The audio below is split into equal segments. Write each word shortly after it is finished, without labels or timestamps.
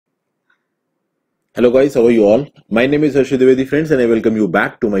Hello guys, how are you all? My name is Harshit Dwivedi friends and I welcome you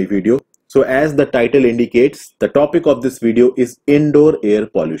back to my video. So as the title indicates, the topic of this video is indoor air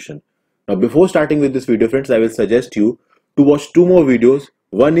pollution. Now before starting with this video friends, I will suggest you to watch two more videos.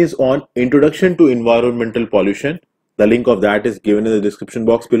 One is on Introduction to Environmental Pollution. The link of that is given in the description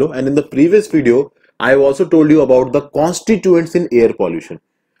box below. And in the previous video, I have also told you about the constituents in air pollution.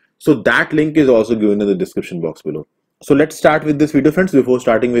 So that link is also given in the description box below. So let's start with this video friends. Before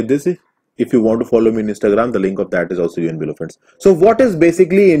starting with this, if you want to follow me on Instagram, the link of that is also given below friends. So what is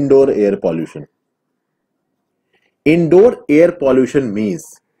basically indoor air pollution? Indoor air pollution means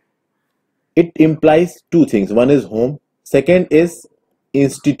it implies two things. One is home, second is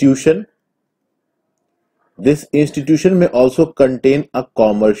institution. This institution may also contain a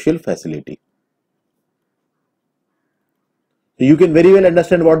commercial facility. You can very well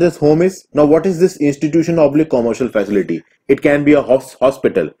understand what this home is. Now, what is this institution oblique commercial facility? It can be a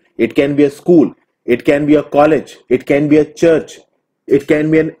hospital, it can be a school, it can be a college, it can be a church, it can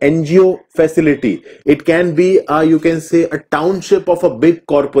be an NGO facility, it can be a, you can say, a township of a big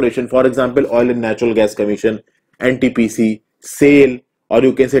corporation. For example, Oil and Natural Gas Commission, NTPC, SAIL, or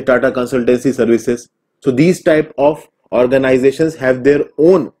you can say Tata Consultancy Services. So these type of organizations have their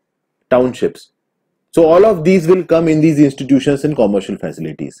own townships. So all of these will come in these institutions and commercial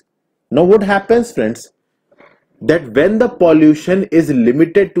facilities. Now what happens friends, that when the pollution is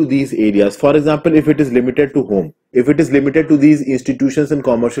limited to these areas, for example, if it is limited to home, if it is limited to these institutions and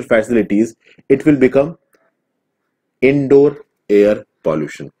commercial facilities, it will become indoor air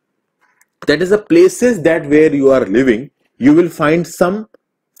pollution. That is the places that where you are living, you will find some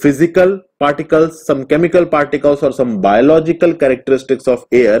physical particles, some chemical particles or some biological characteristics of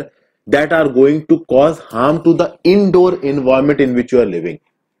air that are going to cause harm to the indoor environment in which you are living,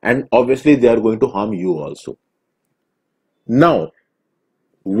 and obviously they are going to harm you also. Now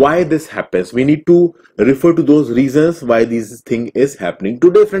why this happens, we need to refer to those reasons why this thing is happening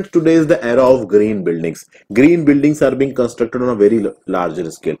today friends. Today is the era of green buildings. Green buildings are being constructed on a very larger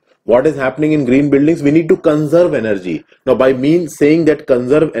scale. What is happening in green buildings? We need to conserve energy. Now by saying that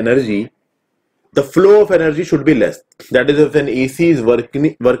conserve energy, the flow of energy should be less. That is, if an AC is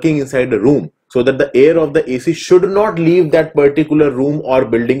working inside a room, so that the air of the AC should not leave that particular room or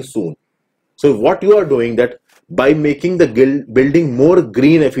building soon. So what you are doing, that by making the building more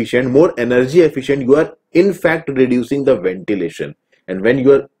green efficient, more energy efficient, you are in fact reducing the ventilation. And when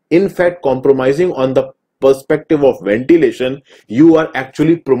you are in fact compromising on the perspective of ventilation, you are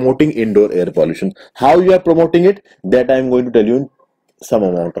actually promoting indoor air pollution. How you are promoting it, that I am going to tell you in some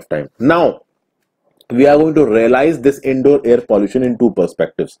amount of time. Now we are going to realize this indoor air pollution in two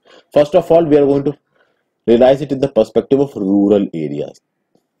perspectives. First of all, we are going to realize it in the perspective of rural areas,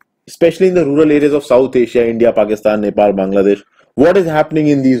 especially in the rural areas of South Asia, India, Pakistan, Nepal, Bangladesh. What is happening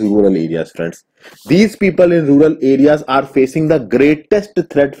in these rural areas, friends? These people in rural areas are facing the greatest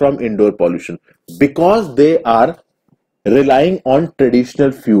threat from indoor pollution because they are relying on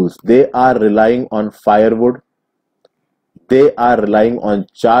traditional fuels. They are relying on firewood. They are relying on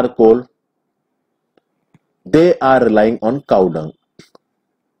charcoal. They are relying on cow dung.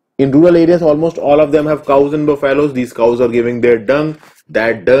 In rural areas, almost all of them have cows and buffaloes. These cows are giving their dung.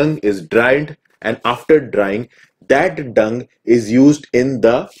 That dung is dried, and after drying, that dung is used in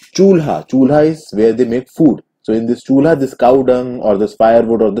the chulha. Chulha is where they make food. So in this chulha, this cow dung or this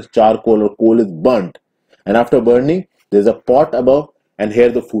firewood or this charcoal or coal is burnt. And after burning, there's a pot above, and here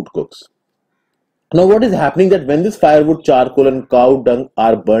the food cooks. Now what is happening, that when this firewood, charcoal and cow dung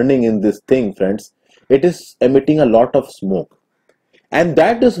are burning in this thing, friends, it is emitting a lot of smoke. And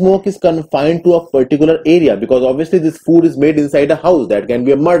that the smoke is confined to a particular area, because obviously this food is made inside a house. That can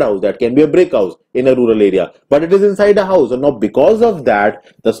be a mud house, that can be a brick house in a rural area, but it is inside a house. And now because of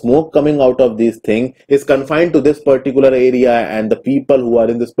that, the smoke coming out of this thing is confined to this particular area, and the people who are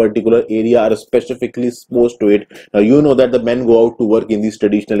in this particular area are specifically exposed to it. Now you know that the men go out to work in these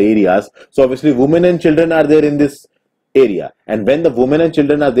traditional areas, so obviously women and children are there in this area, and when the women and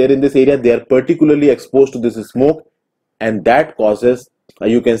children are there in this area, they are particularly exposed to this smoke, and that causes,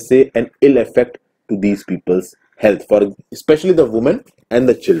 you can say, an ill effect to these people's health, for especially the women and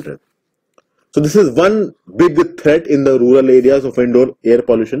the children. So this is one big threat in the rural areas of indoor air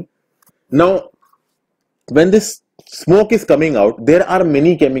pollution. Now when this smoke is coming out, there are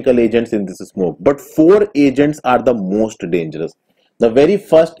many chemical agents in this smoke, but 4 agents are the most dangerous. The very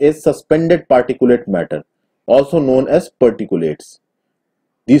first is suspended particulate matter, also known as particulates.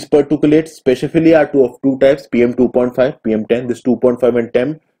 These particulates specifically are of two types, PM 2.5, PM 10. This 2.5 and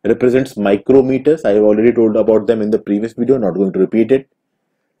 10 represents micrometers. I have already told about them in the previous video, not going to repeat it.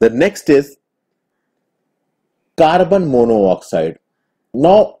 The next is carbon monoxide.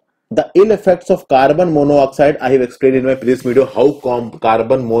 Now the ill effects of carbon monoxide, I have explained in my previous video how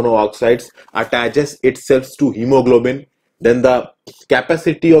carbon monoxide attaches itself to hemoglobin. Then the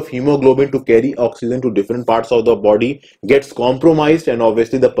capacity of hemoglobin to carry oxygen to different parts of the body gets compromised, and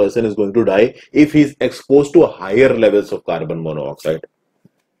obviously the person is going to die if he is exposed to higher levels of carbon monoxide.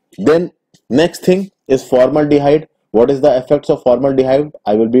 Then next thing is formaldehyde. What is the effects of formaldehyde?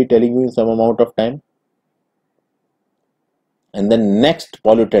 I will be telling you in some amount of time. And then next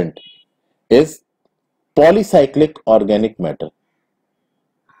pollutant is polycyclic organic matter.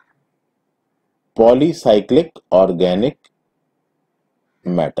 Polycyclic organic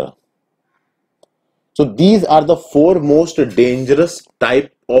matter. So these are the four most dangerous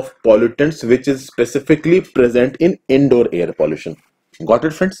type of pollutants which is specifically present in indoor air pollution. Got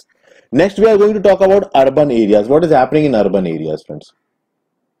it, friends? Next we are going to talk about urban areas. What is happening in urban areas, friends?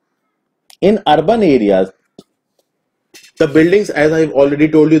 In urban areas, the buildings, as I've already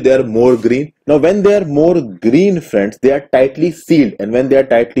told you, they are more green. Now, when they are more green, friends, they are tightly sealed. And when they are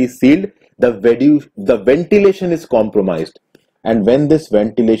tightly sealed, the ventilation is compromised. And when this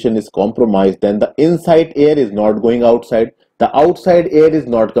ventilation is compromised, then the inside air is not going outside. The outside air is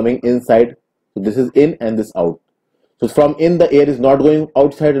not coming inside. So this is in and this out. So from in, the air is not going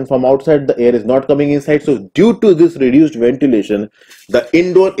outside, and from outside the air is not coming inside. So due to this reduced ventilation, the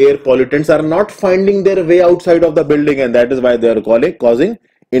indoor air pollutants are not finding their way outside of the building, and that is why they are causing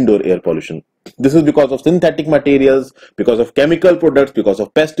indoor air pollution. This is because of synthetic materials, because of chemical products, because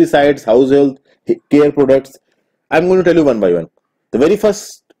of pesticides, household care products. I'm going to tell you one by one. The very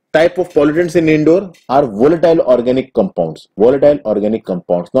first type of pollutants in indoor are volatile organic compounds. Volatile organic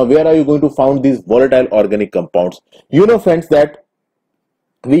compounds. Now, where are you going to find these volatile organic compounds? You know, friends, that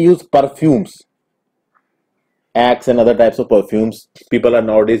we use perfumes, Axe and other types of perfumes. People are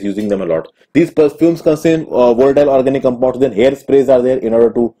nowadays using them a lot. These perfumes contain volatile organic compounds. Then hairsprays are there in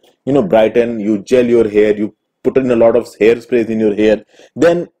order to, brighten. You gel your hair. You put in a lot of hairsprays in your hair.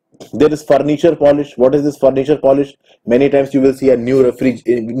 Then there is furniture polish. What is this furniture polish? Many times you will see a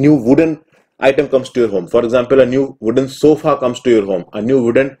new wooden item comes to your home. For example, a new wooden sofa comes to your home. A new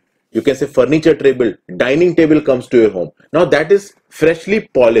wooden, you can say, furniture table, dining table comes to your home. Now that is freshly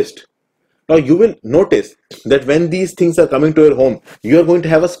polished. Now you will notice that when these things are coming to your home, you are going to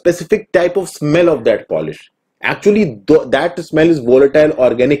have a specific type of smell of that polish. Actually, that smell is volatile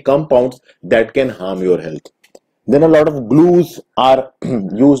organic compounds that can harm your health. Then a lot of glues are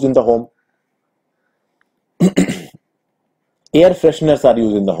used in the home. Air fresheners are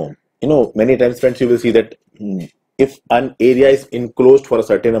used in the home. Many times, friends, you will see that if an area is enclosed for a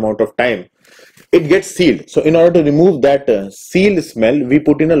certain amount of time, it gets sealed. So in order to remove that sealed smell, we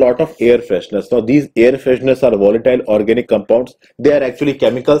put in a lot of air fresheners. Now these air fresheners are volatile organic compounds. They are actually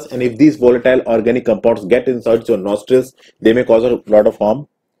chemicals, and if these volatile organic compounds get inside your nostrils, they may cause a lot of harm.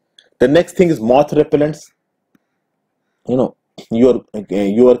 The next thing is moth repellents.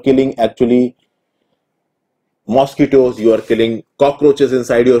 You are killing actually mosquitoes, you are killing cockroaches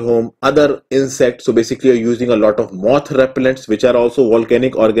inside your home, other insects. So basically you're using a lot of moth repellents, which are also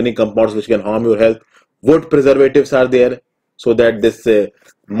volcanic organic compounds which can harm your health. Wood preservatives are there so that this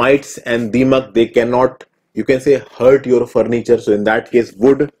mites and dimak, they cannot, you can say, hurt your furniture. So in that case,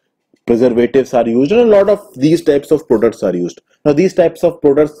 wood preservatives are used, and a lot of these types of products are used. Now these types of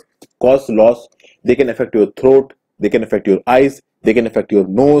products cause loss. They can affect your throat, they can affect your eyes, they can affect your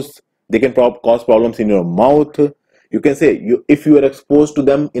nose, they can cause problems in your mouth. You can say, if you are exposed to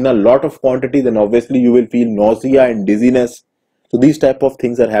them in a lot of quantity, then obviously you will feel nausea and dizziness. So these type of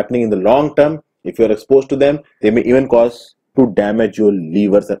things are happening in the long term. If you are exposed to them, they may even cause to damage your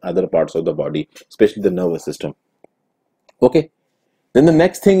livers and other parts of the body, especially the nervous system. Okay. Then the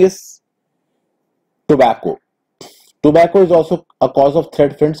next thing is tobacco. Tobacco is also a cause of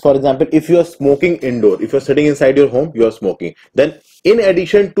threat, friends. For example, if you are smoking indoor, if you are sitting inside your home, you are smoking, then in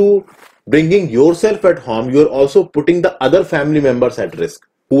addition to bringing yourself at harm, you are also putting the other family members at risk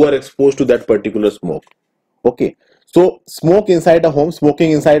who are exposed to that particular smoke. Okay, so smoking inside a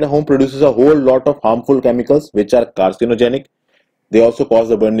home produces a whole lot of harmful chemicals which are carcinogenic. They also cause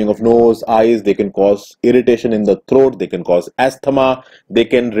the burning of nose, eyes. They can cause irritation in the throat. They can cause asthma. They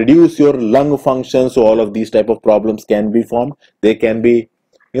can reduce your lung function. So all of these type of problems can be formed. They can be,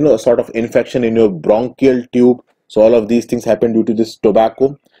 a sort of infection in your bronchial tube. So all of these things happen due to this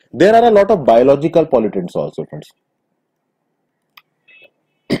tobacco. There are a lot of biological pollutants also, friends.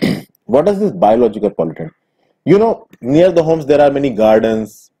 What is this biological pollutant? Near the homes there are many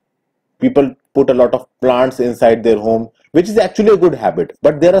gardens. People put a lot of plants inside their home, which is actually a good habit,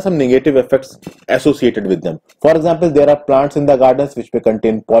 but there are some negative effects associated with them. For example, there are plants in the gardens which may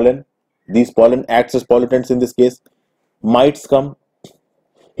contain pollen. These pollen acts as pollutants in this case. Mites come.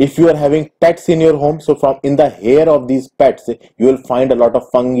 If you are having pets in your home, so from in the hair of these pets you will find a lot of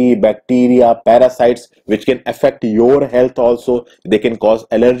fungi, bacteria, parasites, which can affect your health also. They can cause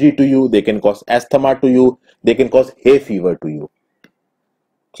allergy to you, they can cause asthma to you, they can cause hay fever to you.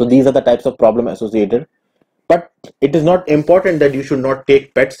 So these are the types of problem associated. But it is not important that you should not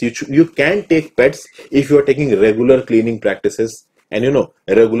take pets. You can take pets if you are taking regular cleaning practices and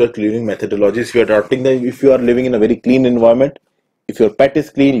regular cleaning methodologies. If you are adopting them, if you are living in a very clean environment, if your pet is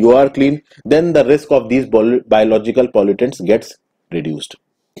clean, you are clean, then the risk of these biological pollutants gets reduced.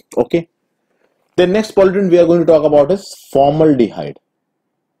 Okay. The next pollutant we are going to talk about is formaldehyde.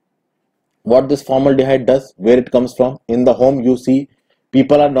 What this formaldehyde does, where it comes from. In the home, you see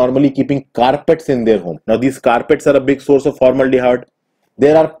people are normally keeping carpets in their home. Now these carpets are a big source of formaldehyde.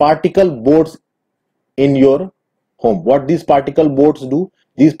 There are particle boards in your home. What these particle boards do,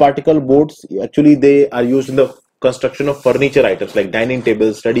 these particle boards actually they are used in the construction of furniture items like dining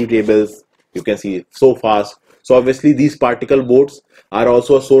tables, study tables, you can see sofas. So obviously these particle boards are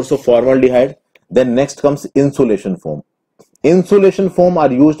also a source of formaldehyde. Then next comes insulation foam. Insulation foam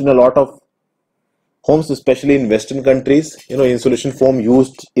are used in a lot of homes, especially in Western countries. Insulation foam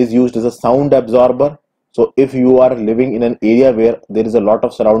is used as a sound absorber. So if you are living in an area where there is a lot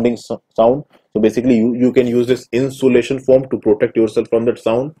of surrounding sound, so basically you can use this insulation foam to protect yourself from that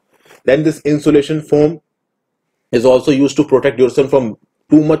sound. Then this insulation foam is also used to protect yourself from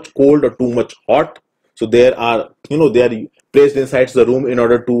too much cold or too much hot. So there are, they are placed inside the room in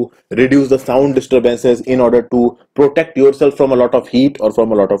order to reduce the sound disturbances, in order to protect yourself from a lot of heat or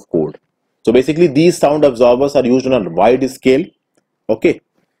from a lot of cold. So basically these sound absorbers are used on a wide scale. Okay.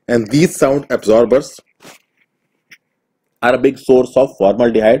 And these sound absorbers are a big source of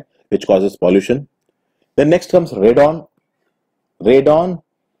formaldehyde, which causes pollution. Then next comes radon. Radon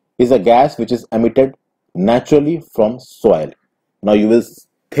is a gas which is emitted naturally from soil. Now you will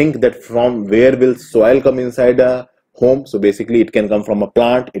think that from where will soil come inside a home? So basically it can come from a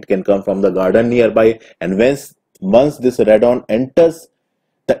plant, it can come from the garden nearby, and once this radon enters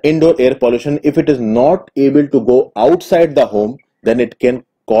the indoor air pollution, if it is not able to go outside the home, then it can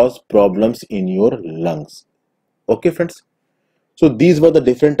cause problems in your lungs. Okay friends, so these were the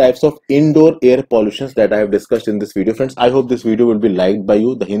different types of indoor air pollutions that I have discussed in this video. Friends, I hope this video will be liked by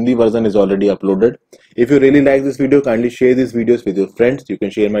you. The Hindi version is already uploaded. If you really like this video, kindly share these videos with your friends. You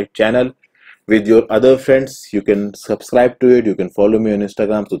can share my channel with your other friends. You can subscribe to it. You can follow me on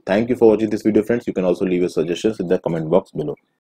Instagram. So thank you for watching this video, friends. You can also leave your suggestions in the comment box below.